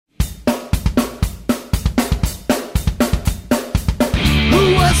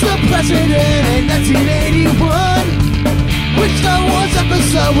president in 1981. Which Star Wars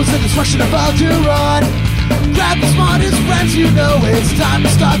episode was the destruction of Alderaan? Grab the smartest friends you know, it's time to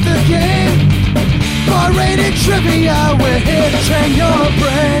start the game. Bar-rated trivia, we're here to train your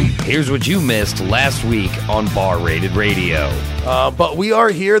brain. Here's what you missed last week on Bar-Rated Radio. But we are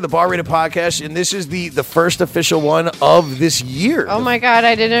here, the Bar-Rated Podcast, and this is the first official one of this year. Oh my God,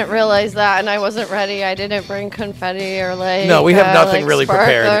 I didn't realize that, and I wasn't ready. I didn't bring confetti or No, we have nothing really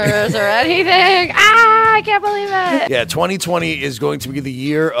prepared. Or anything. I can't believe it. Yeah, 2020 is going to be the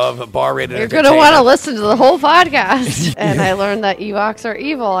year of Bar-Rated You're Entertainment. going to want to listen to the whole podcast. And I learned that Ewoks are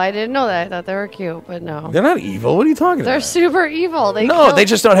evil. I didn't know that. I thought they were cute, but no. They're not evil. What are you talking They're about? super evil. They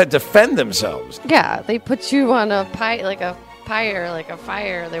just don't have to defend themselves. Yeah, they put you on a pie, like a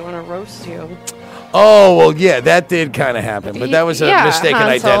fire. They want to roast you. Oh, well, yeah, that did kind of happen, but that was a mistaken Han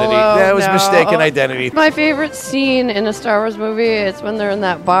identity. Solo, That was no. mistaken identity. My favorite scene in a Star Wars movie is when they're in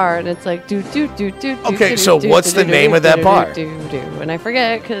that bar and it's like do do do do. Okay, so what's the name of that bar? And I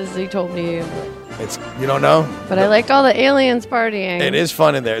forget because he told me. You don't know? But I liked all the aliens partying. It is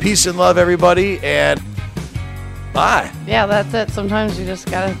fun in there. Peace and love, everybody, and bye. Yeah, that's it. Sometimes you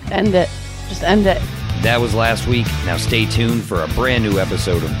just gotta end it. Just end it. That was last week. Now stay tuned for a brand new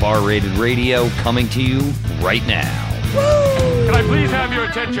episode of Bar-Rated Radio coming to you right now. Can I please have your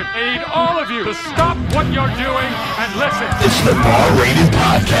attention? I need all of you to stop what you're doing and listen. It's the Bar-Rated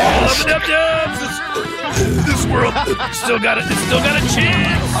Podcast. This world still got a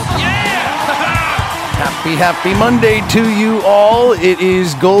chance. Yeah! Happy Monday to you all. It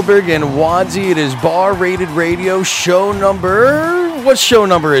is Goldberg and Wadsey. It is Bar-Rated Radio show number... What show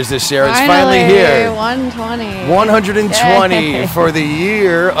number is this, Sarah? It's finally here. 120. 120 Yay. for the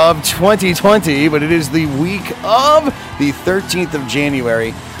year of 2020, but it is the week of the 13th of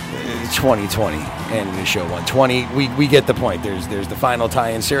January, 2020, and the show 120. We get the point. There's the final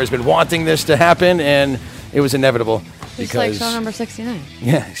tie-in. Sarah's been wanting this to happen, and it was inevitable. Just like show number 69.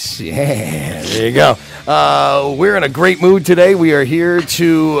 Yes, yeah, there you go. We're in a great mood today. We are here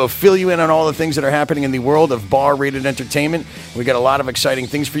to fill you in on all the things that are happening in the world of bar-rated entertainment. We got a lot of exciting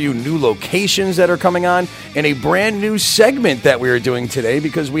things for you, new locations that are coming on, and a brand new segment that we are doing today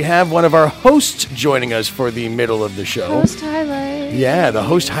because we have one of our hosts joining us for the middle of the show. Host highlight. Yeah, the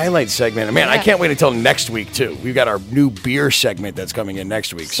host highlight segment. Man, I can't wait until next week, too. We've got our new beer segment that's coming in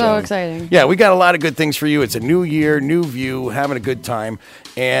next week. So exciting. Yeah, we got a lot of good things for you. It's a new year, new view, having a good time.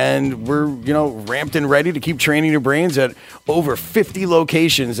 And we're, ramped and ready to keep training your brains at over 50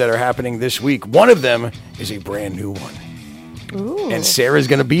 locations that are happening this week. One of them is a brand new one. Ooh. And Sarah's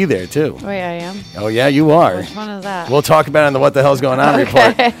going to be there, too. Wait, I am? Oh, yeah, you are. Which one is that? We'll talk about it in the What the Hell's Going On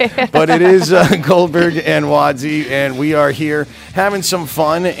report. But it is Goldberg and Wadsey, and we are here having some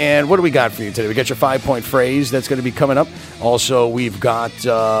fun. And what do we got for you today? We got your 5-point phrase that's going to be coming up. Also, we've got,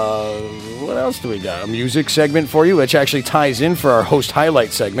 what else do we got? A music segment for you, which actually ties in for our host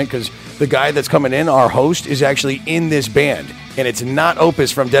highlight segment, because the guy that's coming in, our host, is actually in this band. And it's not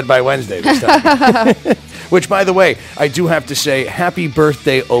Opus from Dead by Wednesday this time. Which, by the way, I do have to say, happy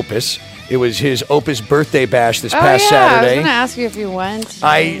birthday, Opus. It was his Opus birthday bash this past Saturday. I was going to ask you if you went.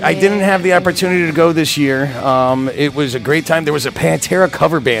 I didn't have the opportunity to go this year. It was a great time. There was a Pantera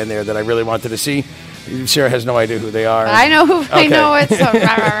cover band there that I really wanted to see. Sarah has no idea who they are. I know who. Okay. I know it's.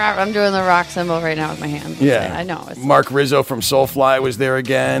 I'm doing the rock symbol right now with my hands. Yeah, I know. It's Mark Rizzo from Soulfly was there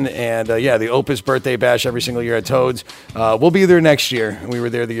again, and the Opus birthday bash every single year at Toads. We'll be there next year. We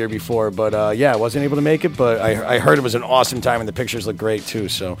were there the year before, but I wasn't able to make it. But I heard it was an awesome time, and the pictures look great too.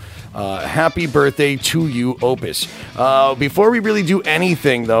 So, happy birthday to you, Opus. Before we really do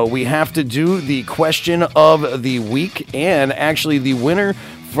anything, though, we have to do the question of the week, and actually the winner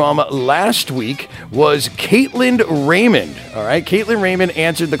from last week was Caitlin Raymond. All right, Caitlin Raymond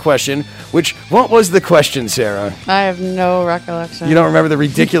answered the question, what was the question, Sarah? I have no recollection. You don't remember the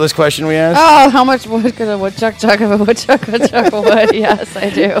ridiculous question we asked? Oh, how much wood could a woodchuck chuck if a woodchuck could chuck wood? Yes, I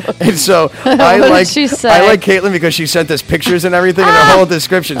do. And so I like Caitlin because she sent us pictures and everything and a whole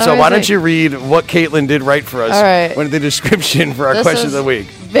description. So why don't you read what Caitlin did right for us? All right. When the description for our question of the week.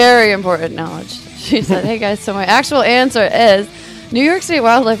 Very important knowledge. She said, hey guys, so my actual answer is New York State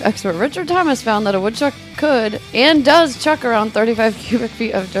wildlife expert Richard Thomas found that a woodchuck could and does chuck around 35 cubic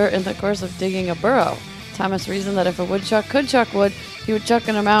feet of dirt in the course of digging a burrow. Thomas reasoned that if a woodchuck could chuck wood, he would chuck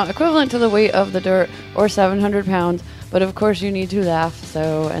an amount equivalent to the weight of the dirt, or 700 pounds. But of course you need to laugh,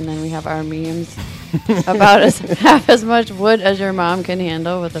 and then we have our memes about half as much wood as your mom can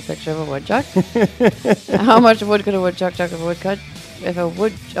handle with a picture of a woodchuck. How much wood could a woodchuck chuck if a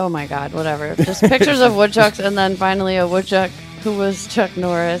wood, oh my God, whatever. Just pictures of woodchucks, and then finally a woodchuck who was Chuck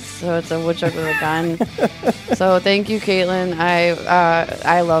Norris, so it's a woodchuck with a gun. So thank you, Caitlin.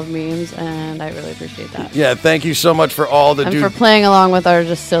 I love memes, and I really appreciate that. Yeah, thank you so much for all the And for playing along with our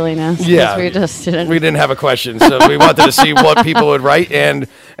just silliness. 'cause Yeah. we just didn't. We didn't have a question, so we wanted to see what people would write, and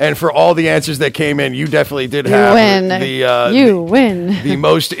for all the answers that came in, you definitely did You have win. You win. the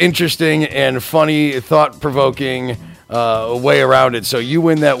most interesting and funny, thought-provoking way around it. So you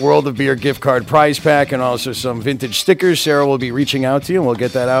win that World of Beer gift card prize pack and also some vintage stickers. Sarah will be reaching out to you, and we'll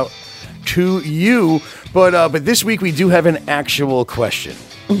get that out to you. But this week we do have an actual question.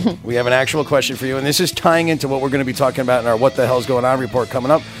 We have an actual question for you, and this is tying into what we're going to be talking about in our What the Hell's Going On report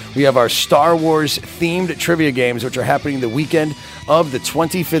coming up. We have our Star Wars themed trivia games, which are happening the weekend of the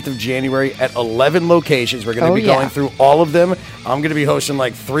 25th of January at 11 locations. We're going to be going through all of them. I'm going to be hosting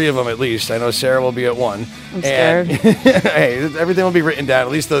like 3 of them at least. I know Sarah will be at 1. I'm scared. Hey, everything will be written down,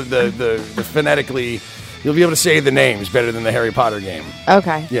 at least the phonetically. You'll be able to say the names better than the Harry Potter game.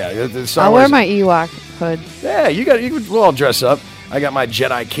 Okay. Yeah, the Star I'll Wars. wear my Ewok hood. Yeah, we'll all dress up. I got my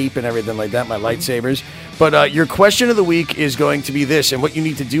Jedi cape and everything like that, my lightsabers. But your question of the week is going to be this, and what you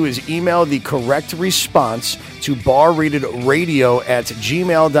need to do is email the correct response to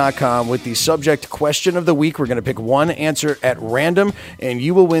barratedраdio@gmail.com with the subject question of the week. We're going to pick one answer at random, and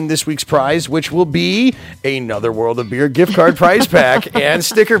you will win this week's prize, which will be another World of Beer gift card prize pack and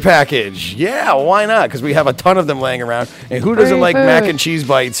sticker package. Yeah, why not? Because we have a ton of them laying around, and who doesn't Free like food. mac and cheese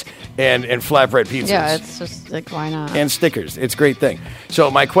bites and flatbread pizzas? Yeah, it's just like, why not? And stickers. It's a great thing. So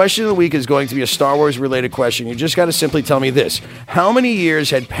my question of the week is going to be a Star Wars related question. You just got to simply tell me this. How many years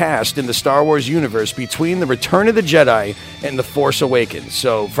had passed in the Star Wars universe between the Return of the Jedi and The Force Awakens?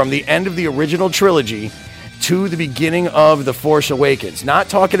 So from the end of the original trilogy to the beginning of The Force Awakens. Not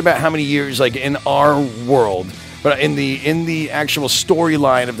talking about how many years like in our world, but in the actual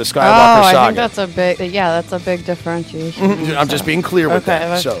storyline of the Skywalker I saga. think that's a big differentiation. I'm just being clear with that.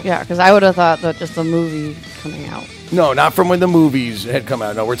 well, So. yeah, because I would have thought that just a movie coming out. No, not from when the movies had come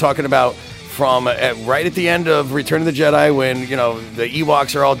out. No, we're talking about from right at the end of Return of the Jedi when, the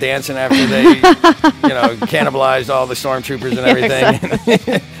Ewoks are all dancing after they, cannibalized all the stormtroopers and everything.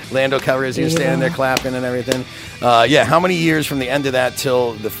 Exactly. Lando Calrissian standing there clapping and everything. How many years from the end of that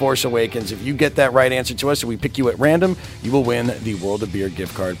till The Force Awakens? If you get that right answer to us and we pick you at random, you will win the World of Beer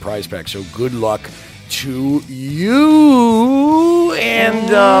gift card prize pack. So good luck to you.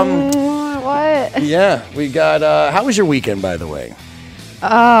 And, what? yeah, we got, how was your weekend, by the way?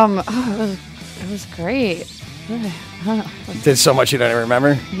 It was great. Did so much you don't even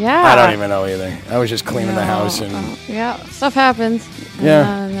remember? Yeah. I don't even know either. I was just cleaning the house and stuff happens.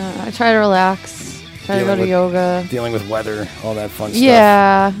 Yeah. And, I try to relax. Try to go to yoga. dealing with weather, all that fun stuff.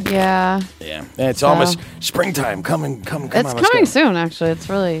 Yeah. Yeah. And it's almost springtime. Come on. It's let's coming go. soon, actually. It's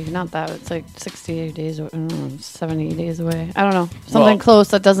really not that. It's like 60 days, 70 days away. I don't know. Something close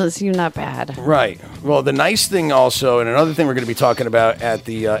that doesn't seem that bad. Right. Well, the nice thing also, and another thing we're going to be talking about at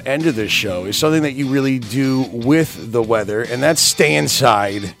the end of this show, is something that you really do with the weather, and that's stay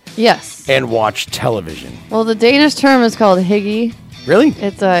inside Yes. and watch television. Well, the Danish term is called hygge. Really?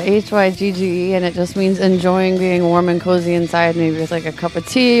 It's Hygge, and it just means enjoying being warm and cozy inside, maybe with like a cup of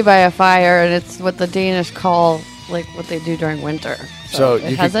tea by a fire, and it's what the Danish call like what they do during winter. So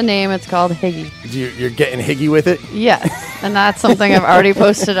it has a name. It's called hygge. You're getting higgy with it? Yes, and that's something I've already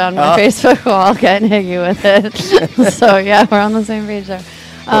posted on my Facebook wall, getting hygge with it. So yeah, we're on the same page there.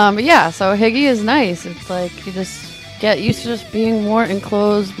 But yeah, so hygge is nice. It's like you just get used to just being more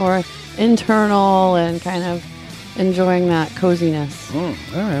enclosed, more internal, and kind of enjoying that coziness. All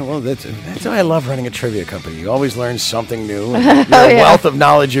right. Well, that's why I love running a trivia company. You always learn something new. And you're a wealth of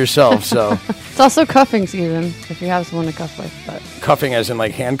knowledge yourself. So It's also cuffing season if you have someone to cuff with. But cuffing, as in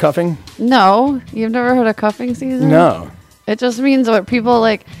like handcuffing? no, you've never heard of cuffing season? No. It just means what people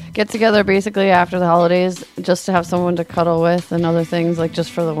like get together basically after the holidays just to have someone to cuddle with and other things like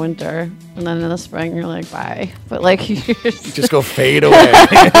just for the winter. And then in the spring you're like, bye. But like you Just go fade away.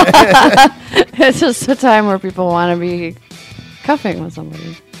 it's just a time where people want to be cuffing with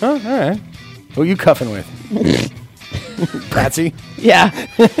somebody. Oh, all right. Who are you cuffing with? Patsy? Yeah.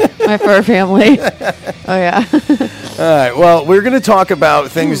 My fur family. Oh yeah. All right. Well, we're going to talk about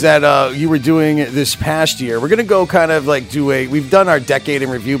things that you were doing this past year. We're going to go kind of like we've done our decade in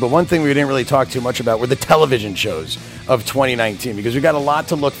review, but one thing we didn't really talk too much about were the television shows of 2019 because we've got a lot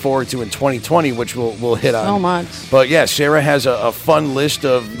to look forward to in 2020, which we'll hit on. So much. But yeah, Sarah has a fun list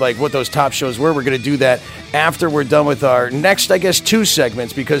of like what those top shows were. We're going to do that after we're done with our next, I guess, 2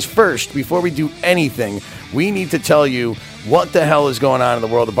 segments because first, before we do anything, we need to tell you what the hell is going on in the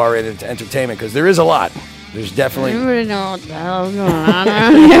world of bar-rated entertainment because there is a lot. There's definitely... Everybody know what the hell's going on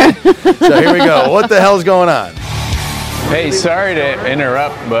around here. So here we go. What the hell's going on? Hey, sorry to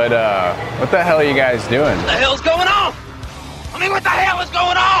interrupt, but what the hell are you guys doing? What the hell's going on? I mean, what the hell is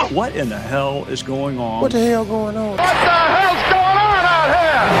going on? What in the hell is going on? What the hell going on? What the hell's going on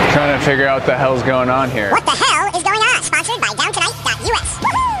out here? Trying to figure out what the hell's going on here. What the hell is going on? Sponsored by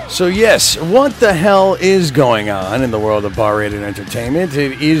DownTonight.us. So yes, what the hell is going on in the world of bar-rated entertainment?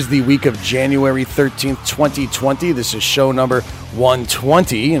 It is the week of January 13th, 2020. This is show number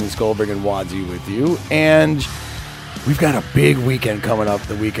 120, and it's Goldberg and Wadzi with you. And we've got a big weekend coming up,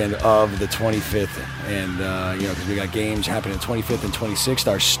 the weekend of the 25th. And, because we got games happening the 25th and 26th,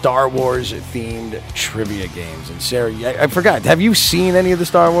 our Star Wars-themed trivia games. And Sarah, I forgot, have you seen any of the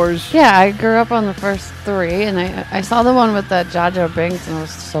Star Wars? Yeah, I grew up on the first 3, and I saw the one with that Jar Jar Binks, and it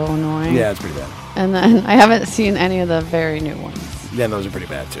was so annoying. Yeah, it's pretty bad. And then I haven't seen any of the very new ones. Yeah, those are pretty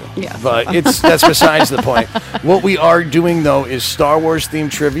bad too. Yeah. But that's besides the point. What we are doing, though, is Star Wars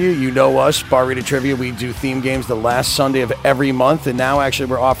themed trivia. You know us, Bar Rated Trivia. We do theme games the last Sunday of every month. And now, actually,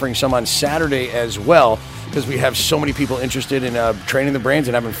 we're offering some on Saturday as well, because we have so many people interested in training the brains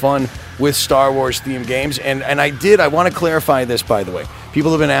and having fun with Star Wars themed games. And I want to clarify this, by the way.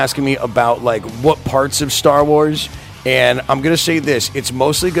 People have been asking me about, like, what parts of Star Wars. And I'm going to say this. It's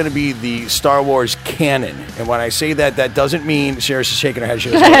mostly going to be the Star Wars canon. And when I say that, that doesn't mean... Sarah's shaking her head.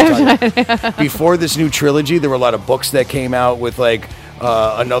 She doesn't know. Before this new trilogy, there were a lot of books that came out with, like,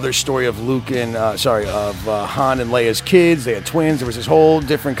 another story of Luke and... Han and Leia's kids. They had twins. There was this whole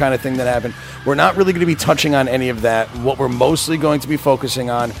different kind of thing that happened. We're not really going to be touching on any of that. What we're mostly going to be focusing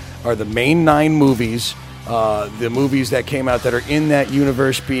on are the main 9 movies... the movies that came out that are in that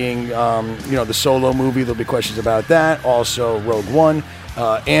universe being, the Solo movie. There'll be questions about that. Also, Rogue One.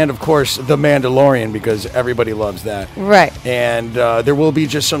 And, of course, The Mandalorian, because everybody loves that. Right. And there will be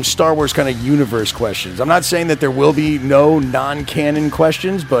just some Star Wars kind of universe questions. I'm not saying that there will be no non-canon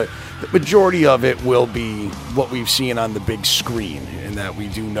questions, but the majority of it will be what we've seen on the big screen, and that we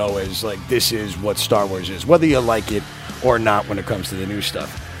do know as, like, this is what Star Wars is, whether you like it or not when it comes to the new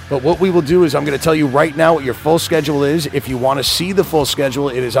stuff. But what we will do is I'm going to tell you right now what your full schedule is. If you want to see the full schedule,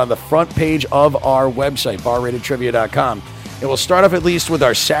 it is on the front page of our website, barratedtrivia.com. And we'll start off at least with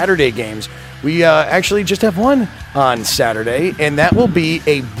our Saturday games. We actually just have one on Saturday, and that will be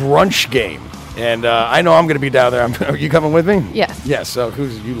a brunch game. And I know I'm going to be down there. Are you coming with me? Yes. Yes. So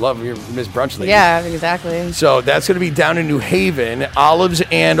you love your Miss Brunch lady. Yeah, exactly. So that's going to be down in New Haven. Olives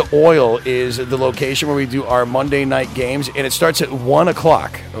and Oil is the location where we do our Monday night games, and it starts at 1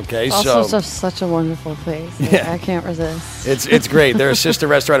 o'clock. Okay. Also, such a wonderful place. Yeah. I can't resist. It's great. They're a sister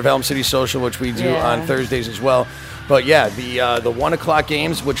restaurant of Elm City Social, which we do on Thursdays as well. But yeah, the 1 o'clock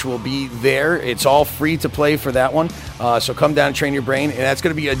games, which will be there, it's all free to play for that one. So come down and train your brain. And that's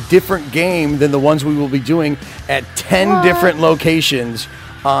going to be a different game than the ones we will be doing at 10 different locations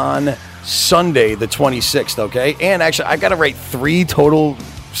on Sunday, the 26th, okay? And actually, I got to write 3 total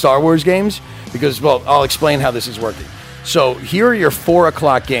Star Wars games because, well, I'll explain how this is working. So here are your 4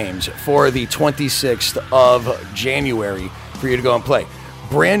 o'clock games for the 26th of January for you to go and play.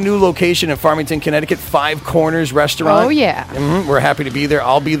 Brand new location in Farmington, Connecticut, Five Corners Restaurant. Oh, yeah. We're happy to be there.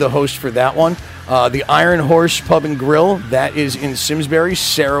 I'll be the host for that one. The Iron Horse Pub and Grill, that is in Simsbury.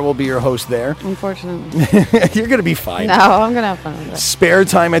 Sarah will be your host there. Unfortunately. You're going to be fine. No, I'm going to have fun with it. Spare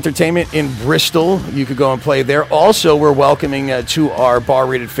Time Entertainment in Bristol. You could go and play there. Also, we're welcoming to our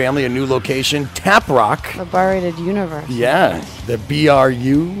bar-rated family a new location, Tap Rock. The bar-rated universe. Yeah, the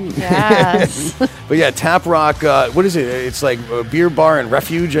BRU. Yes. But yeah, Tap Rock, what is it? It's like a beer bar and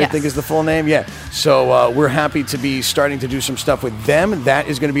refuge, I think is the full name. Yeah. So we're happy to be starting to do some stuff with them. That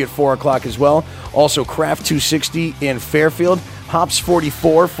is going to be at 4 o'clock as well. Also, Craft 260 in Fairfield. Hops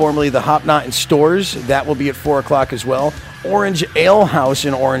 44, formerly the Hop Knot in Stores. That will be at 4 o'clock as well. Orange Ale House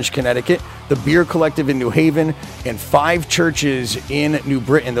in Orange, Connecticut. The Beer Collective in New Haven. And 5 Churches in New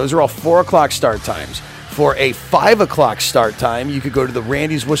Britain. Those are all 4 o'clock start times. For a 5 o'clock start time, you could go to the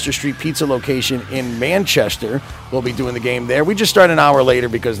Randy's Worcester Street Pizza location in Manchester. We'll be doing the game there. We just start an hour later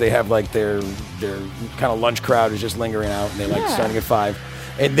because they have like their kind of lunch crowd is just lingering out, and they like starting at 5.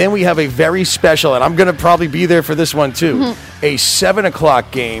 And then we have a very special, and I'm going to probably be there for this one too, a 7 o'clock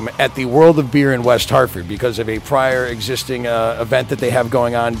game at the World of Beer in West Hartford because of a prior existing event that they have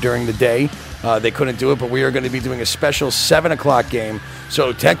going on during the day. They couldn't do it, but we are going to be doing a special 7 o'clock game.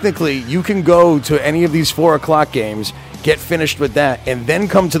 So technically, you can go to any of these 4 o'clock games, get finished with that, and then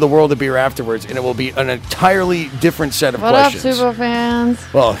come to the World of Beer afterwards, and it will be an entirely different set of questions. What up, super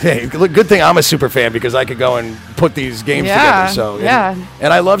fans? Well, hey, good thing I'm a super fan because I could go and put these games together. So,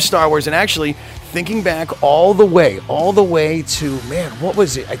 and I love Star Wars, and actually, thinking back all the way to, man, what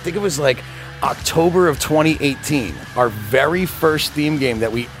was it? I think it was like October of 2018. Our very first theme game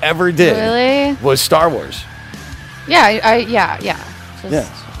that we ever did was Star Wars. Yeah. Just Yeah.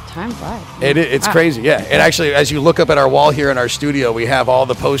 time flies. It's crazy, yeah. And actually, as you look up at our wall here in our studio, we have all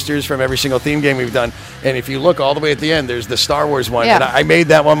the posters from every single theme game we've done. And if you look all the way at the end, there's the Star Wars one. Yeah. And I made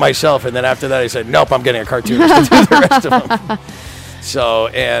that one myself. And then after that, I said, nope, I'm getting a cartoonist to do the rest of them. So,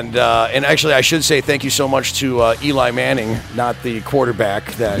 and actually, I should say thank you so much to Eli Manning, not the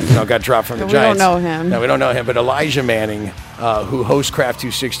quarterback that got dropped from the Giants. We don't know him. No, we don't know him, but Elijah Manning, who hosts Craft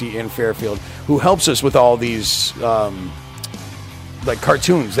 260 in Fairfield, who helps us with all these like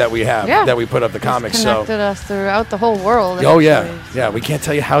cartoons that we have, that we put up the comics. He's connected us throughout the whole world. Oh, actually. yeah. We can't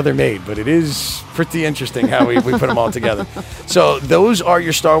tell you how they're made, but it is pretty interesting how we put them all together. So those are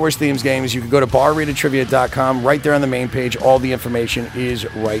your Star Wars themes games. You can go to barratedtrivia.com. Right there on the main page, all the information is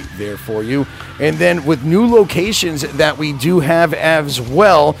right there for you. And then with new locations that we do have as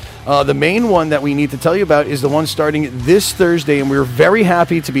well, the main one that we need to tell you about is the one starting this Thursday, and we're very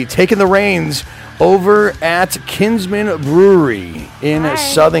happy to be taking the reins over at Kinsman Brewery in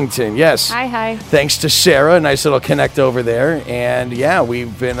Southington. Yes. Hi. Thanks to Sarah. Nice little connect over there. And yeah,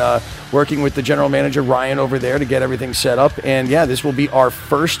 we've been working with the general manager, Ryan, over there to get everything set up. And yeah, this will be our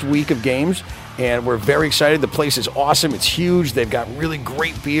first week of games. And we're very excited. The place is awesome. It's huge. They've got really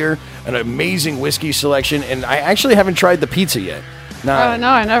great beer, an amazing whiskey selection. And I actually haven't tried the pizza yet. No,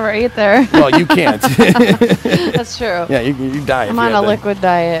 I never ate there. Well, you can't. That's true. Yeah, you die. I'm on a liquid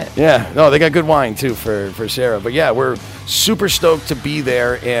diet. Yeah. No, they got good wine, too, for Sarah. But, yeah, we're super stoked to be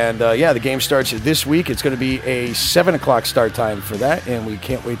there. And, the game starts this week. It's going to be a 7 o'clock start time for that, and we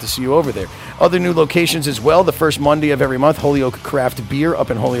can't wait to see you over there. Other new locations as well. The first Monday of every month, Holyoke Craft Beer up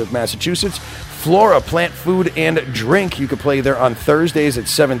in Holyoke, Massachusetts. Flora Plant Food and Drink. You can play there on Thursdays at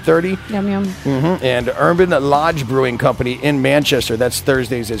 7:30. Yum, yum. Mm-hmm. And Urban Lodge Brewing Company in Manchester. That's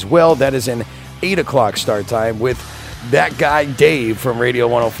Thursdays as well. That is an 8 o'clock start time with that guy Dave from Radio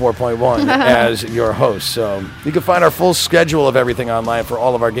 104.1 as your host. So you can find our full schedule of everything online for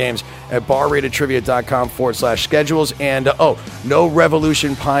all of our games at barratedtrivia.com/schedules. And no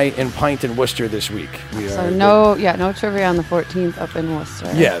Revolution Pie and Pint in Worcester this week. No trivia on the 14th up in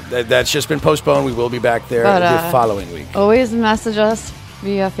Worcester. Yeah, that's just been postponed. We will be back there the following week. Always message us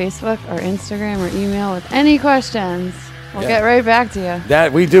via Facebook or Instagram or email with any questions. We'll get right back to you.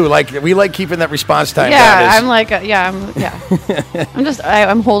 That we do. We like keeping that response time. Yeah, I'm like,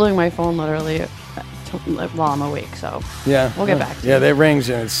 I'm holding my phone literally while I'm awake. So we'll get back to you. Yeah, that rings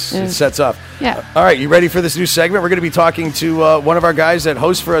and it sets off. Yeah. All right, you ready for this new segment? We're going to be talking to one of our guys that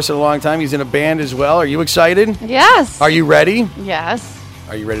hosts for us in a long time. He's in a band as well. Are you excited? Yes. Are you ready? Yes.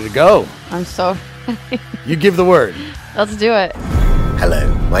 Are you ready to go? I'm so ready. You give the word. Let's do it.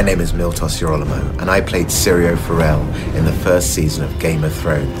 Hello, my name is Miltos Yorolamo, and I played Syrio Forel in the first season of Game of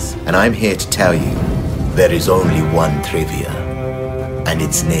Thrones. And I'm here to tell you, there is only one trivia, and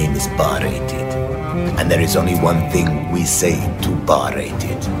its name is Bar Rated. And there is only one thing we say to Bar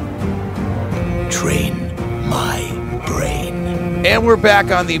Rated. Train my brain. And we're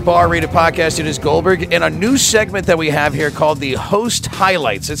back on the Bar Rated Podcast. It is Goldberg, and a new segment that we have here called the Host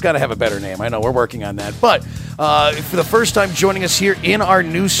Highlights. It's got to have a better name. I know we're working on that. But for the first time joining us here in our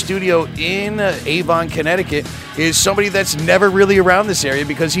new studio in Avon, Connecticut, is somebody that's never really around this area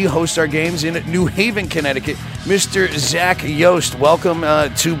because he hosts our games in New Haven, Connecticut, Mr. Zach Yost. Welcome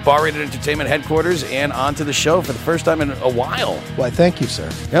to Bar Rated Entertainment Headquarters and onto the show for the first time in a while. Why, thank you, sir.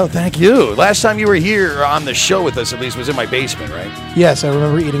 No, thank you. Last time you were here on the show with us, at least, was in my basement, right? Yes, I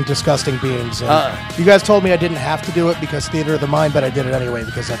remember eating disgusting beans. You guys told me I didn't have to do it because Theater of the Mind, but I did it anyway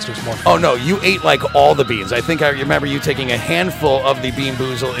because that's just more fun. Oh, no, you ate like all the beans. I think I remember you taking a handful of the Bean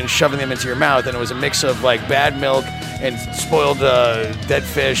Boozle and shoving them into your mouth, and it was a mix of like bad milk and spoiled dead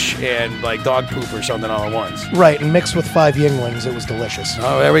fish and like dog poop or something all at once. Right, and mixed with 5 Yinglings, it was delicious.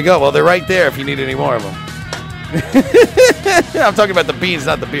 Oh, there we go. Well, they're right there if you need any more of them. I'm talking about the beans,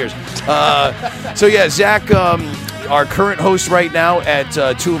 not the beers. So yeah, Zach, our current host right now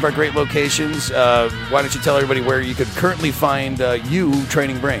at 2 of our great locations. Why don't you tell everybody where you could currently find you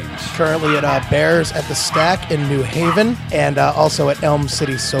training brains? Currently at Bears at the Stack in New Haven, and also at Elm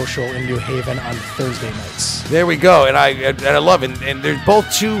City Social in New Haven on Thursday nights. There we go, and I love it. And there's both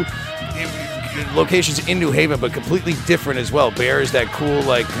 2 locations in New Haven, but completely different as well. Bears, that cool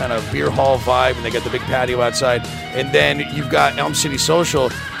like kind of beer hall vibe, and they got the big patio outside. And then you've got Elm City Social,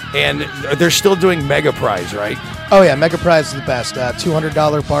 and they're still doing Mega Prize, right? Oh yeah, Mega Prize is the best.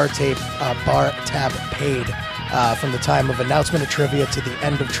 $200 bar tab paid from the time of announcement of trivia to the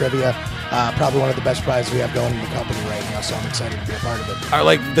end of trivia. Probably one of the best prizes we have going in the company right now, so I'm excited to be a part of it. Are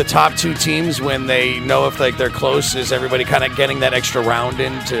like the top 2 teams, when they know if like they're close, is everybody kind of getting that extra round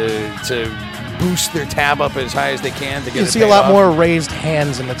in to boost their tab up as high as they can to get You see a lot more raised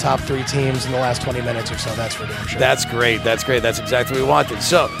hands in the top 3 teams in the last 20 minutes or so. That's for damn sure. That's great. That's great. That's exactly what we wanted.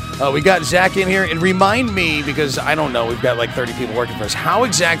 So we got Zach in here. And remind me, because I don't know, we've got like 30 people working for us. How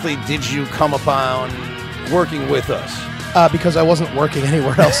exactly did you come upon working with us? Because I wasn't working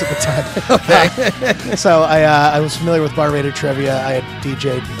anywhere else at the time. Okay. So I was familiar with Bar Rated Trivia. I had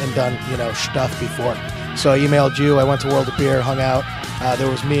DJ'd and done, stuff before. So I emailed you. I went to World of Beer, hung out. There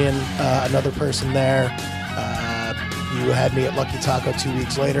was me and another person there. You had me at Lucky Taco 2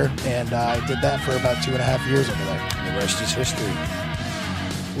 weeks later, and I did that for about 2.5 years over there. The rest is history.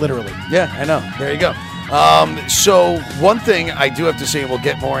 Literally. Yeah, I know. There you go. So one thing I do have to say, and we'll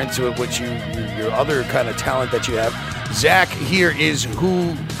get more into it, which your other kind of talent that you have. Zach here is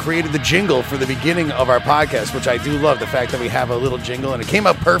who created the jingle for the beginning of our podcast, which I do love, the fact that we have a little jingle, and it came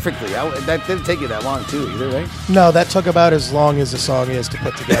out perfectly. That didn't take you that long, too, either, right? No, that took about as long as the song is to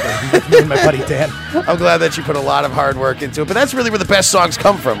put together with me and my buddy Dan. I'm glad that you put a lot of hard work into it, but that's really where the best songs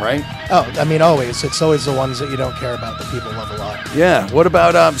come from, right? Oh, I mean, always. It's always the ones that you don't care about that people love a lot. Yeah. What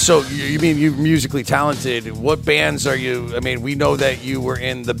about, so you mean you're musically talented. What bands are you? I mean, we know that you were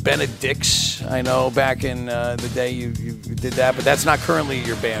in the Benedicts, I know, back in the day you did that, but that's not currently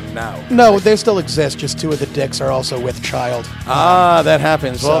your band now. No, they still exist. Just 2 of the Dicks are also with child. That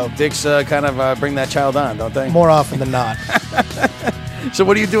happens. Well, Dicks kind of bring that child on, don't they? More often than not. So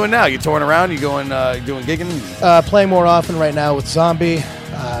what are you doing now? You touring around? You going doing gigging? Playing more often right now with Zombie.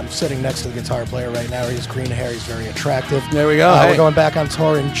 I'm sitting next to the guitar player right now. He has green hair. He's very attractive. There we go. We're going back on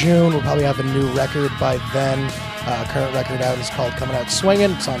tour in June. We'll probably have a new record by then. Current record out is called Coming Out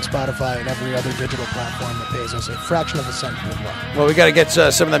Swinging. It's on Spotify and every other digital platform that pays us a fraction of a cent per one. Well, we got to get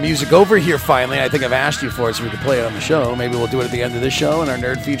some of that music over here finally. I think I've asked you for it so we can play it on the show. Maybe we'll do it at the end of this show in our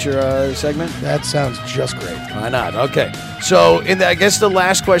nerd feature segment. That sounds just great. Why not? Okay. So, I guess the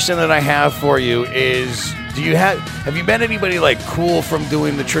last question that I have for you is, have you met anybody like cool from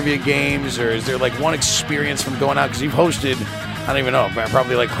doing the trivia games, or is there like one experience from going out? Because you've hosted, I don't even know,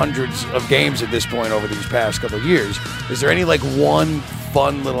 probably like hundreds of games at this point over these past couple of years. Is there any like one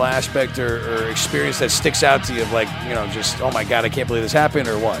fun little aspect or experience that sticks out to you of like, just, oh my God, I can't believe this happened,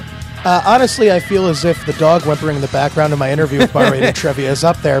 or what? Honestly, I feel as if the dog whimpering in the background of my interview with Bar Rated Trivia is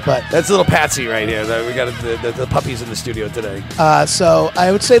up there, but... That's little Patsy right here. We got the puppies in the studio today. So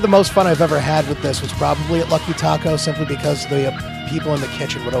I would say the most fun I've ever had with this was probably at Lucky Taco, simply because the people in the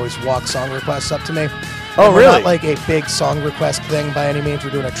kitchen would always walk song requests up to me. Oh, really? We're not like a big song request thing by any means. We're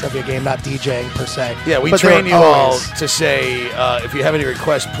doing a trivia game, not DJing per se. Yeah, we train you all to say, if you have any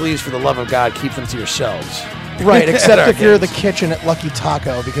requests, please, for the love of God, keep them to yourselves. Right, except if you're the kitchen at Lucky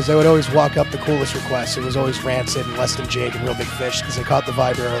Taco, because they would alys walk up the coolest requests. It was always Rancid and Less Than Jake and Real Big Fish, because they caught the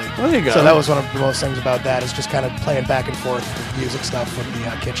vibe early. Well, there you go. So that was one of the most things about that, is just kind of playing back and forth with music stuff from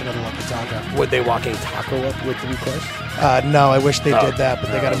the kitchen of the Lucky Taco. Would they walk a taco up with the request? No, I wish they did that,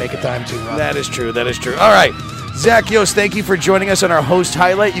 but they got to make a time to. That is true. That is true. All right. Zach Yost, thank you for joining us on our host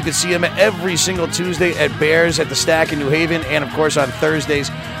highlight. You can see him every single Tuesday at Bears at the Stack in New Haven, and of course on Thursdays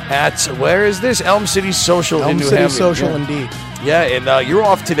at, where is this? Elm City Social in New Haven. Elm City Social, indeed. Yeah, and you're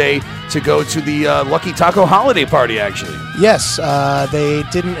off today to go to the Lucky Taco holiday party, actually. Yes, they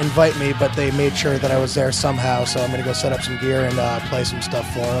didn't invite me, but they made sure that I was there somehow, so I'm going to go set up some gear and play some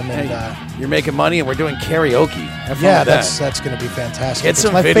stuff for them. And you're making money, and we're doing karaoke. Have fun with that's going to be fantastic. Get some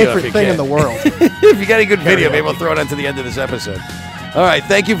it's my video favorite thing in the world. If you got a good video, maybe we'll throw it onto the end of this episode. All right,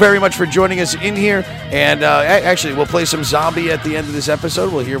 thank you very much for joining us in here. And actually, we'll play some Zombie at the end of this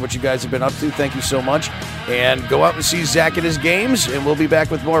episode. We'll hear what you guys have been up to. Thank you so much. And go out and see Zach at his games, and we'll be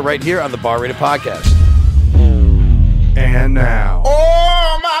back with more right here on the Bar Rated Podcast. And now,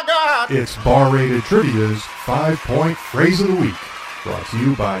 oh my God, it's Bar Rated Trivia's 5-point phrase of the week, brought to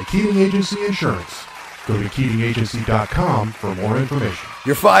you by Keating Agency Insurance. Go to KeatingAgency.com for more information.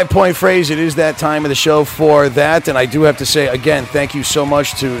 Your 5-point phrase, it is that time of the show for that. And I do have to say, again, thank you so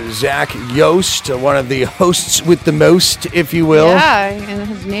much to Zach Yost, one of the hosts with the most, if you will. Yeah, and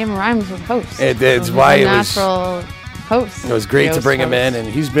his name rhymes with host. It's so why it was natural host. It was great Yost to bring him host. in, and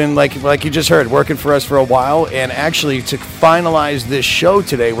he's been, like you just heard, working for us for a while. And actually, to finalize this show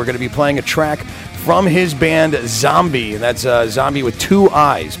today, we're going to be playing a track from his band Zombie, and that's Zombie with 2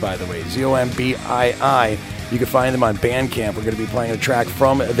 I's, by the way, Zombii. You can find them on Bandcamp. We're going to be playing a track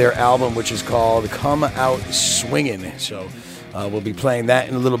from their album, which is called Come Out Swingin'. So We'll be playing that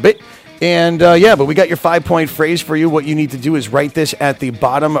in a little bit. And, but we got your 5-point phrase for you. What you need to do is write this at the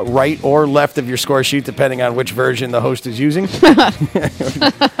bottom right or left of your score sheet, depending on which version the host is using.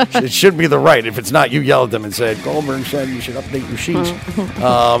 It should be the right. If it's not, you yell at them and said, Goldberg said you should update your sheets.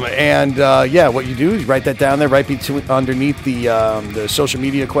 What you do is write that down there right underneath the social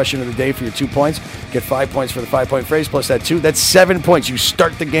media question of the day for your 2 points. Get 5 points for the 5-point phrase plus that 2. That's 7 points. You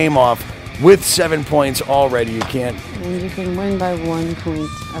start the game off with 7 points already. You can't. And you can win by 1 point.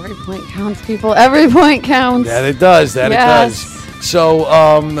 Every point counts, people. Every point counts. That it does. It does. So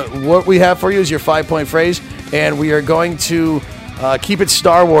what we have for you is your 5-point phrase, and we are going to keep it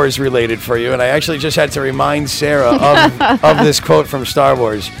Star Wars related for you. And I actually just had to remind Sarah of this quote from Star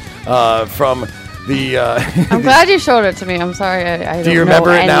Wars from the... I'm glad you showed it to me. I'm sorry. I do you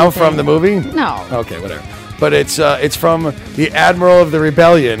remember it now from the movie? No. Okay, whatever. But it's from the Admiral of the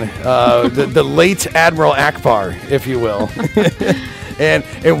Rebellion, the late Admiral Akbar, if you will. and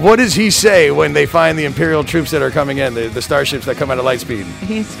what does he say when they find the Imperial troops that are coming in, the starships that come out of Lightspeed?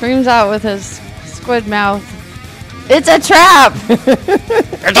 He screams out with his squid mouth, "It's a trap! It's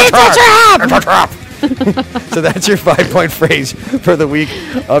a trap! It's a trap!" So that's your 5-point phrase for the week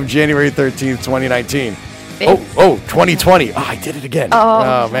of January 13th, 2019. 2020. Oh, I did it again.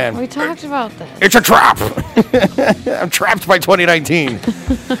 Oh, man. We talked about this. It's a trap. I'm trapped by 2019.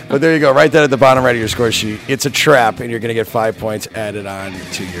 But there you go. Write that at the bottom right of your score sheet. It's a trap, and you're going to get 5 points added on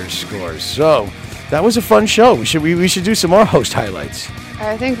to your scores. So that was a fun show. We should do some more host highlights.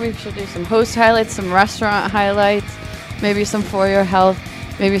 I think we should do some host highlights, some restaurant highlights, maybe some for your health,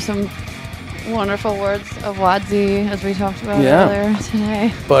 maybe some wonderful words of Wadzi, as we talked about earlier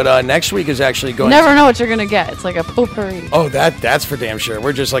today. But next week is actually going. You never know what you're gonna get. It's like a potpourri. Oh, that's for damn sure.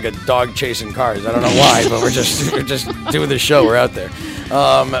 We're just like a dog chasing cars. I don't know why, but we're just doing this show. We're out there.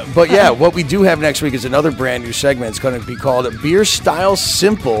 But yeah, what we do have next week is another brand new segment. It's going to be called Beer Style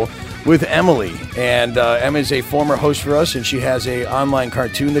Simple with Emily. And Emma is a former host for us, and she has a online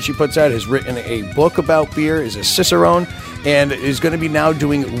cartoon that she puts out, has written a book about beer, is a Cicerone, and is going to be now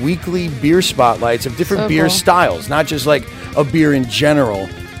doing weekly beer spotlights of different beer styles, not just like a beer in general,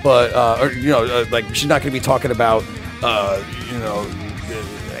 but like she's not going to be talking about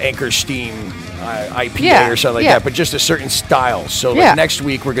Anchor Steam IPA or something like that, but just a certain style. So like next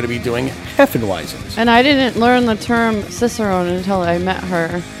week we're going to be doing Heffenweisens. And I didn't learn the term Cicerone until I met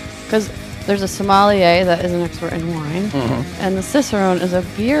her, because there's a sommelier that is an expert in wine, and the Cicerone is a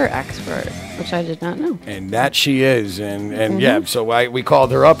beer expert, which I did not know. And that she is, and so we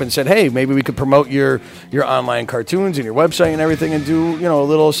called her up and said, hey, maybe we could promote your online cartoons and your website and everything, and do a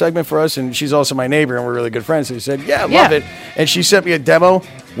little segment for us. And she's also my neighbor, and we're really good friends. So she said, love it. And she sent me a demo.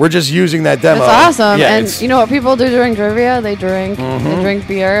 We're just using that demo. That's awesome. Yeah, and you know what people do during trivia? They drink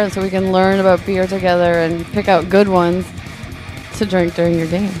beer, and so we can learn about beer together and pick out good ones to drink during your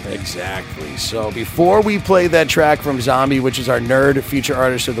game. Exactly. So before we play that track from Zombie, which is our nerd feature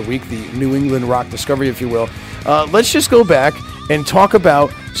artist of the week, the New England rock discovery, if you will, let's just go back and talk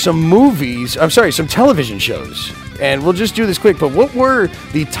about some television shows. And we'll just do this quick, but what were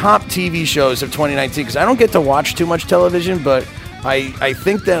the top TV shows of 2019? Because I don't get to watch too much television, but I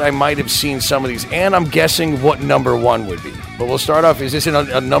think that I might have seen some of these, and I'm guessing what number one would be. But we'll start off. Is this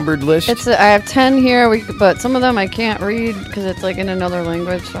a numbered list? I have 10 here, but some of them I can't read because it's like in another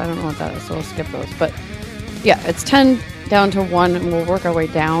language, so I don't know what that is, so we'll skip those. But yeah, it's 10 down to 1, and we'll work our way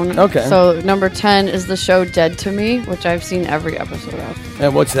down. Okay. So number 10 is the show Dead to Me, which I've seen every episode of.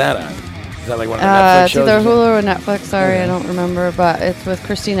 And what's that on? Is that like one of the Netflix shows? It's either Hulu or Netflix. Sorry, I don't remember. But it's with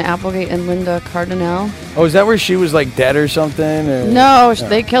Christina Applegate and Linda Cardinale. Oh, is that where she was like dead or something? Or? No,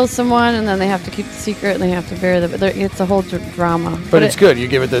 they kill someone and then they have to keep the secret and they have to bury them. It's a whole drama. But it's good. You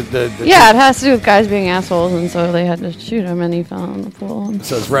give it the yeah, it has to do with guys being assholes, and so they had to shoot him, and he fell in the pool.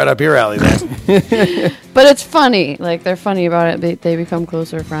 So it's right up your alley then. But it's funny. Like, they're funny about it. They become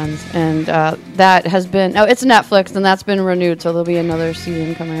closer friends. And that has been... Oh, it's Netflix, and that's been renewed, so there'll be another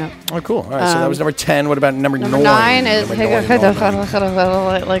season coming up. Oh, cool. All right, so that was number 10. What about number 9? 9 is... Like,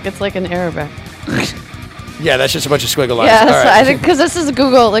 it's like in Arabic. Yeah, that's just a bunch of squiggle lines. Yeah, right. I think because this is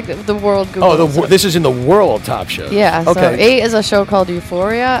Google, like the world Google. Oh, this is in the world top shows. Yeah, okay. So 8 is a show called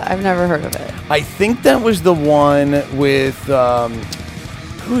Euphoria. I've never heard of it. I think that was the one with...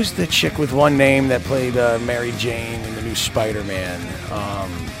 who's the chick with one name that played Mary Jane in the new Spider-Man?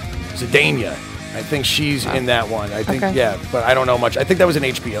 Zendaya. I think she's in that one. I think, but I don't know much. I think that was an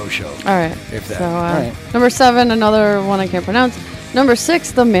HBO show. All right. If that. So, all right. Number 7, another one I can't pronounce. Number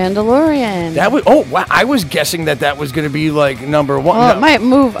 6, The Mandalorian. That was wow! I was guessing that was going to be like number 1. Well, it might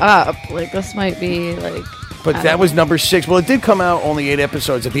move up. Like, this might be like But that was number 6. Well, it did come out only 8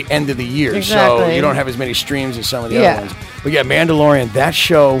 episodes at the end of the year, so Exactly. you don't have as many streams as some of the other ones. But yeah, Mandalorian, that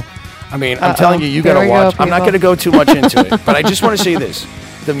show, I mean, I'm telling you, got to watch. I'm not going to go too much into it, but I just want to say this.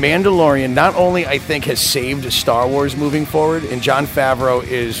 The Mandalorian not only, I think, has saved Star Wars moving forward, and Jon Favreau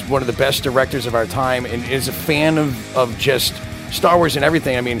is one of the best directors of our time and is a fan of just Star Wars and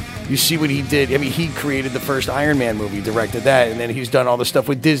everything. I mean, you see what he did. I mean, he created the first Iron Man movie, directed that, and then he's done all the stuff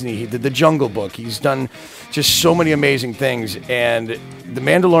with Disney. He did The Jungle Book. He's done just so many amazing things, and The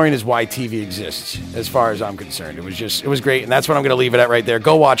Mandalorian is why TV exists, as far as I'm concerned. It was great, and that's what I'm going to leave it at right there.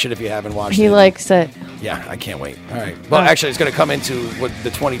 Go watch it if you haven't watched it. He likes it. Yeah, I can't wait. All right. Well, actually, it's going to come into what the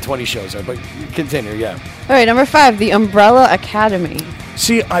 2020 shows are, but continue, yeah. All right, number 5, The Umbrella Academy.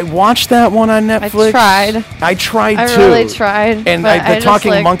 See, I watched that one on Netflix. I tried I too. really tried. And but the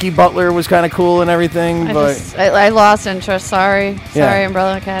Talking Monkey Butler was kind of cool and everything, I lost interest. Sorry,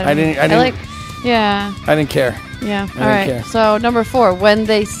 Umbrella Academy. I didn't. Yeah. I didn't care. Yeah. I All right. didn't care. So number 4, When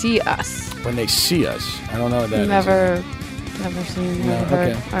They See Us. When They See Us. I don't know what that is. Never seen. Never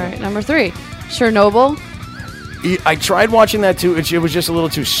heard. okay. All right. Number 3, Chernobyl. I tried watching that too. It was just a little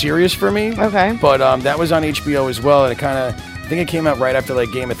too serious for me. Okay. But that was on HBO as well, and it kind of. I think it came out right after like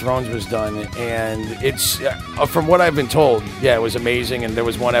Game of Thrones was done, and it's from what I've been told, it was amazing. And there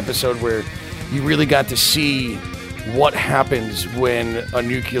was one episode where you really got to see what happens when a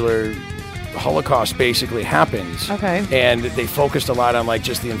nuclear holocaust basically happens. Okay. And they focused a lot on like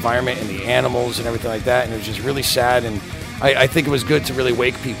just the environment and the animals and everything like that, and it was just really sad. And I think it was good to really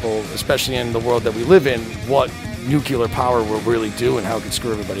wake people, especially in the world that we live in, what nuclear power will really do and how it can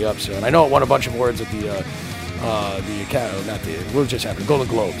screw everybody up. So, and I know it won a bunch of awards at the what just happened? Golden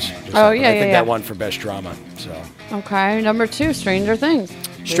Globes. I think that won for best drama. So Okay, number 2, Stranger Things.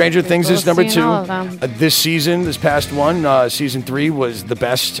 Stranger Things is number 2. All of them. This season, this past one, season 3 was the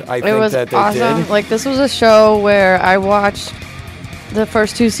best. I think was that they awesome. did. Like this was a show where I watched the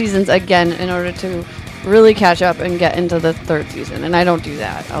first 2 seasons again in order to really catch up and get into the 3rd season, and I don't do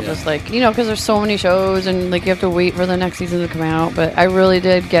that. I'll just because there's so many shows and like you have to wait for the next season to come out, but I really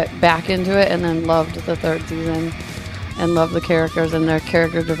did get back into it and then loved the 3rd season and loved the characters and their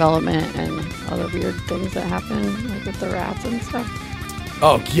character development and all the weird things that happen like with the rats and stuff.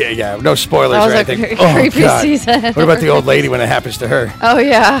 Oh yeah, no spoilers That was or a anything. very creepy God. season. What about the old lady when it happens to her? Oh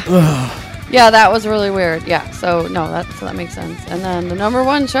yeah. Yeah, that was really weird. Yeah, so no, that makes sense. And then the number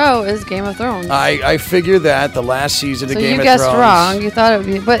 1 show is Game of Thrones. I figured that the last season of Game of Thrones. So you guessed wrong. You thought it would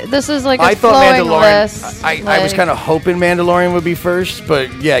be, but this is like a I thought flowing Mandalorian. list. I was kind of hoping Mandalorian would be first, but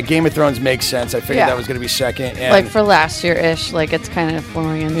yeah, Game of Thrones makes sense. I figured that was going to be second. And like for last year-ish, like it's kind of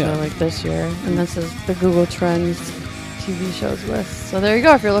flowing into like this year. And this is the Google Trends TV shows list. So there you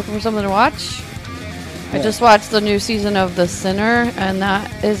go. If you're looking for something to watch. I just watched the new season of The Sinner, and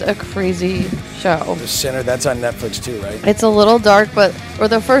that is a crazy show. The Sinner, that's on Netflix too, right? It's a little dark, or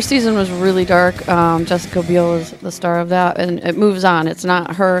the first season was really dark. Jessica Biel is the star of that, and it moves on. It's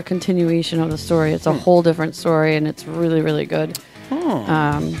not her continuation of the story. It's a whole different story, and it's really, really good.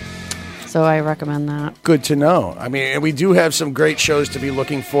 So I recommend that. Good to know. I mean, we do have some great shows to be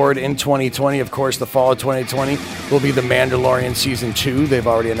looking forward in 2020. Of course, the fall of 2020 will be The Mandalorian Season 2. They've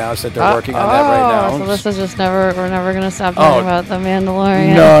already announced that they're working on that right now. So this is just we're never going to stop talking about The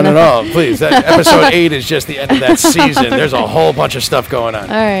Mandalorian. No, please. That episode 8 is just the end of that season. There's a whole bunch of stuff going on.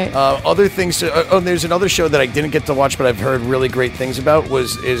 All right. Other things, there's another show that I didn't get to watch, but I've heard really great things about,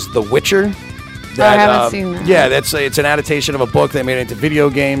 is The Witcher. I haven't seen that. Yeah, it's an adaptation of a book they made into video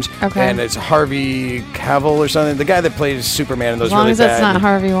games. Okay. And it's Harvey Cavill or something. The guy that plays Superman in those really bad. As long as it's not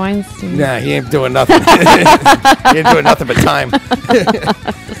Harvey Weinstein. Nah, he ain't doing nothing. He ain't doing nothing but time.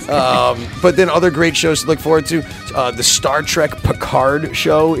 But then other great shows to look forward to. The Star Trek Picard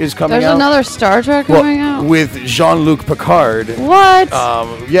show is coming out. There's another Star Trek coming out? With Jean-Luc Picard. What?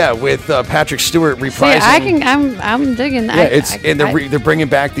 Yeah, with Patrick Stewart reprising. See, I'm digging that. Yeah, they're bringing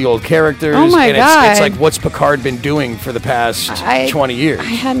back the old characters. Oh my God. It's like, what's Picard been doing for the past 20 years? I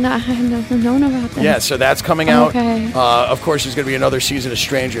had never known about that. Yeah, so that's coming out. Okay. Of course, there's going to be another season of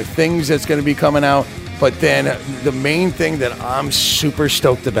Stranger Things that's going to be coming out. But then the main thing that I'm super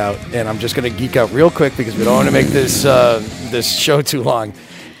stoked about, and I'm just going to geek out real quick because we don't want to make this show too long,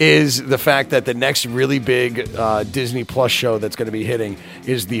 is the fact that the next really big Disney Plus show that's going to be hitting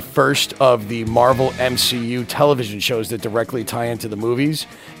is the first of the Marvel MCU television shows that directly tie into the movies,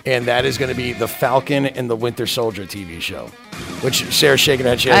 and that is going to be the Falcon and the Winter Soldier TV show, which Sarah's shaking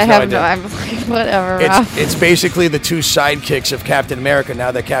her head. She has no idea. I'm like, whatever. It's basically the two sidekicks of Captain America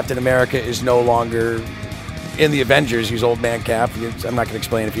now that Captain America is no longer in the Avengers. He's Old Man Cap. I'm not going to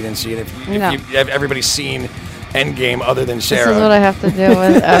explain if you didn't see it. If everybody's seen Endgame other than Sarah. This is what I have to do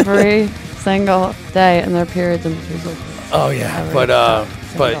with every single day in their periods in between. Oh yeah,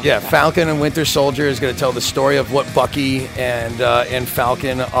 but yeah, Falcon and Winter Soldier is going to tell the story of what Bucky and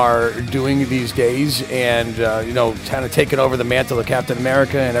Falcon are doing these days, and kind of taking over the mantle of Captain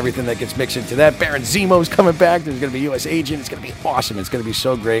America and everything that gets mixed into that. Baron Zemo's coming back. There's going to be U.S. Agent. It's going to be awesome. It's going to be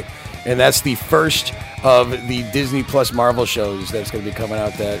so great, and that's the first of the Disney Plus Marvel shows that's going to be coming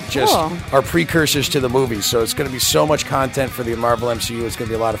out that just are precursors to the movies. So it's going to be so much content for the Marvel MCU. It's going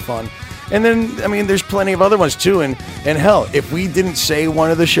to be a lot of fun. And then, I mean, there's plenty of other ones, too. And hell, if we didn't say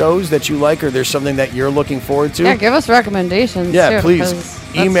one of the shows that you like or there's something that you're looking forward to. Yeah, give us recommendations, too, please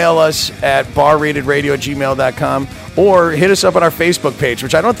email us at barratedradio@gmail.com or hit us up on our Facebook page,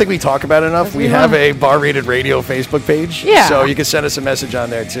 which I don't think we talk about enough. We have a Bar Rated Radio Facebook page. Yeah. So you can send us a message on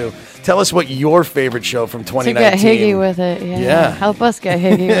there, too. Tell us what your favorite show from 2019. To get higgy with it, yeah. Help us get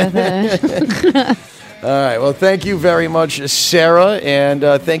higgy with it. All right. Well, thank you very much, Sarah, and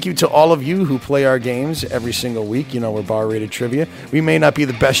thank you to all of you who play our games every single week. We're Bar Rated Trivia. We may not be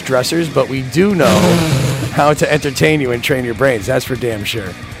the best dressers, but we do know how to entertain you and train your brains. That's for damn sure.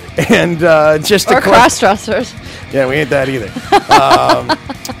 And just to cross-dressers. Yeah, we ain't that either.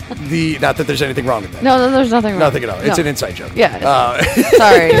 Not that there's anything wrong with that. No, there's nothing wrong. Nothing at all. It's an inside joke. Yeah.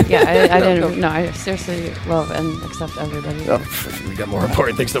 Sorry. Yeah, I didn't. No, I seriously love and accept everybody. We got more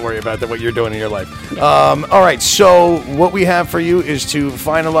important things to worry about than what you're doing in your life. Yeah. All right. So what we have for you is to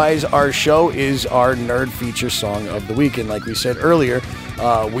finalize our show is our nerd feature song of the week. And like we said earlier,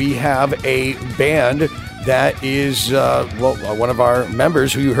 we have a band that is, one of our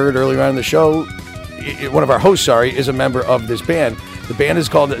members who you heard earlier on in the show, one of our hosts, is a member of this band. The band is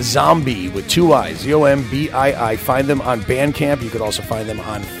called Zombie with 2 I's, Zombii. Find them on Bandcamp. You could also find them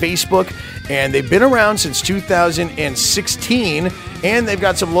on Facebook. And they've been around since 2016, and they've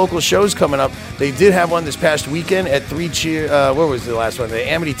got some local shows coming up. They did have one this past weekend at what was the last one? The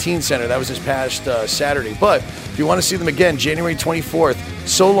Amity Teen Center. That was this past Saturday. But if you want to see them again, January 24th,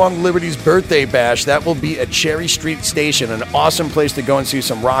 So Long Liberty's Birthday Bash. That will be at Cherry Street Station, an awesome place to go and see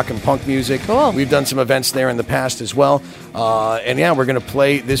some rock and punk music. Cool. We've done some events there in the past as well. And yeah, we're going to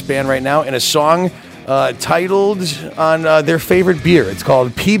play this band right now in a song titled on their favorite beer. It's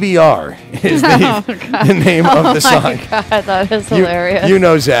called PBR is the name of the song. Oh my God, that is hilarious. You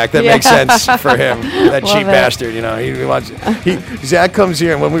know Zach. That makes sense for him. That cheap bastard, Zach comes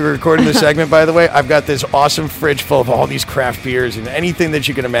here, and when we were recording this segment, by the way, I've got this awesome fridge full of all these craft beers and anything that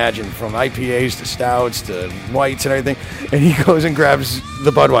you can imagine, from IPAs to stouts to whites and everything. And he goes and grabs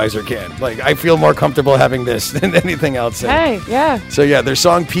the Budweiser can. Like, I feel more comfortable having this than anything else. Hey, yeah. So yeah, their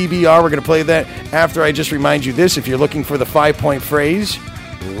song PBR, we're going to play that after I just remind you this. If you're looking for the 5-point phrase,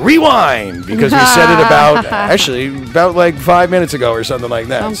 rewind, because we said it about like 5 minutes ago or something like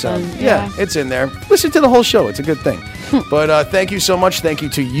that. Something, so yeah, it's in there. Listen to the whole show. It's a good thing. But thank you so much. Thank you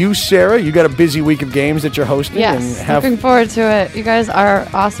to you, Sarah. You got a busy week of games that you're hosting. Yes, and looking forward to it. You guys are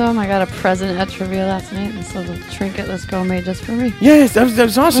awesome. I got a present at trivia last night. This little trinket this girl made just for me. Yes, that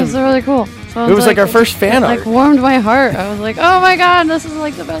was awesome. It was really cool. So it was like our first fan art. Like warmed my heart. I was like, oh my God, this is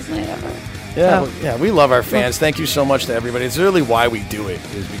like the best night ever. Yeah, we love our fans. Thank you so much to everybody. It's really why we do it,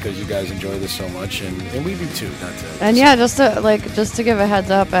 is because you guys enjoy this so much, and we do too. And yeah, just to give a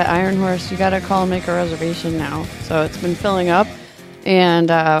heads up, at Iron Horse, you got to call and make a reservation now. So it's been filling up, and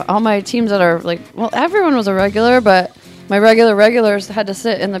all my teams that are everyone was a regular, but my regulars had to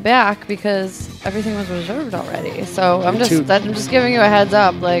sit in the back because everything was reserved already. So I'm just giving you a heads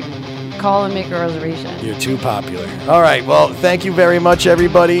up, call and make a reservation. You're too popular. All right. Well, thank you very much,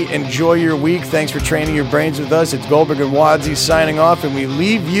 everybody. Enjoy your week. Thanks for training your brains with us. It's Goldberg and Wadsey signing off, and we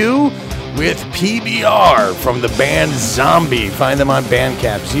leave you with PBR from the band Zombie. Find them on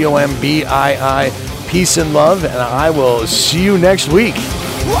Bandcamp, Zombii. Peace and love, and I will see you next week. 1,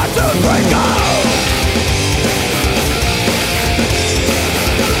 2, 3, go!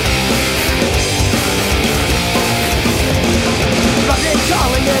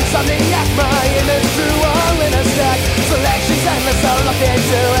 Something at my image through all in a stack. Selections endless, so lucky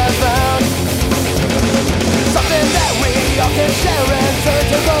to have found something that we all can share, and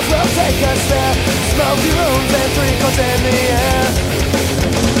turntables will take us there. Smoky rooms and 3 chords in the air.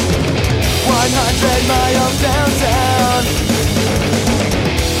 100 miles downtown,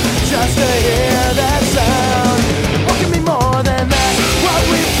 just to hear that sound. What can be more than that? What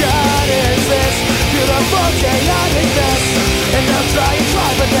we've got is this beautiful chaotic mess. And they'll try and try,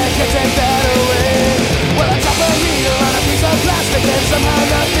 but they can't take that away. Well, I drop a needle on a piece of plastic, and somehow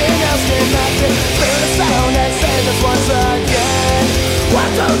nothing else can match it. Spirit of sound and save us once again.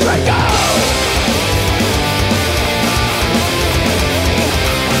 1, 2, 3, go!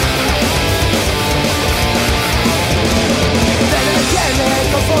 Then again it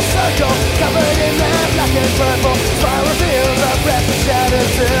goes full circle.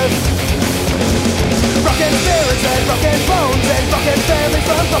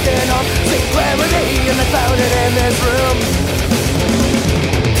 in this room.